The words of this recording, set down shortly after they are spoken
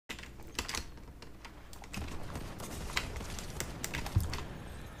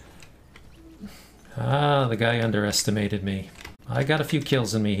Ah, the guy underestimated me. I got a few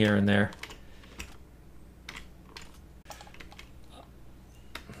kills in me here and there.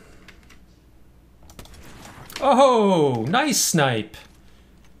 Oh, nice snipe.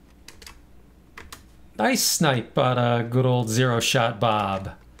 Nice snipe on good old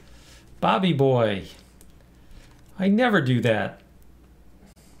ZeroShotBob. Bobby boy. I never do that.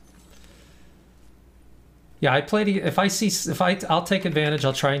 Yeah, I play to, I'll take advantage.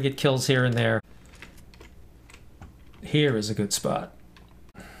 I'll try and get kills here and there. Here is a good spot.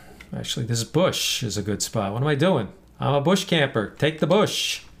 Actually, this bush is a good spot. What am I doing? I'm a bush camper. Take the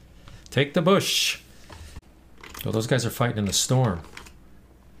bush. Take the bush. Oh, those guys are fighting in the storm.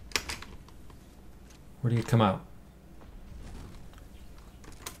 Where do you come out?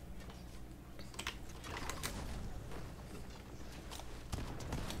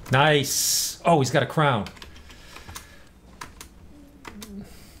 Nice. Oh, he's got a crown.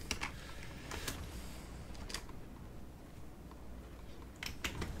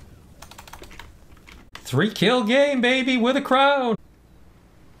 Three-kill game, baby, with a crown.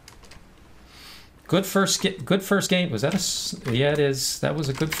 Good first game. Was that a? Yeah, it is. That was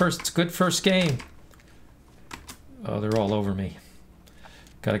a good first game. Oh, they're all over me.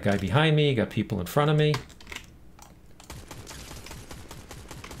 Got a guy behind me. Got people in front of me.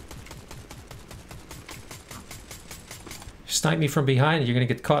 Snipe me from behind, you're gonna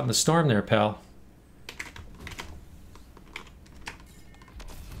get caught in the storm there, pal.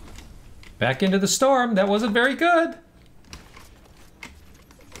 Back into the storm. That wasn't very good.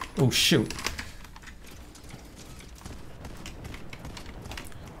 Oh, shoot.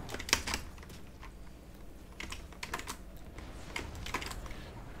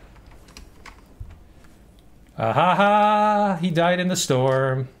 Ahaha! He died in the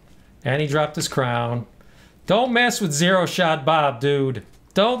storm. And he dropped his crown. Don't mess with ZeroShotBob, dude.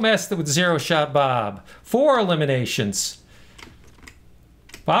 Don't mess with ZeroShotBob. 4 eliminations.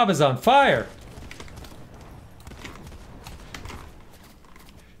 Bob is on fire.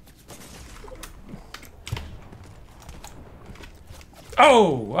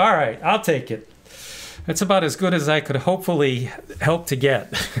 Oh, all right. I'll take it. That's about as good as I could hopefully help to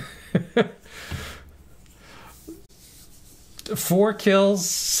get. 4 kills,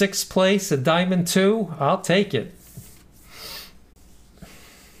 6th place, a diamond 2. I'll take it.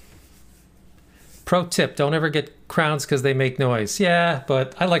 Pro tip, don't ever get crowns because they make noise. Yeah,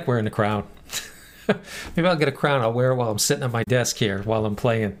 but I like wearing a crown. Maybe I'll get a crown. I'll wear it while I'm sitting at my desk here while I'm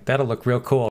playing. That'll look real cool.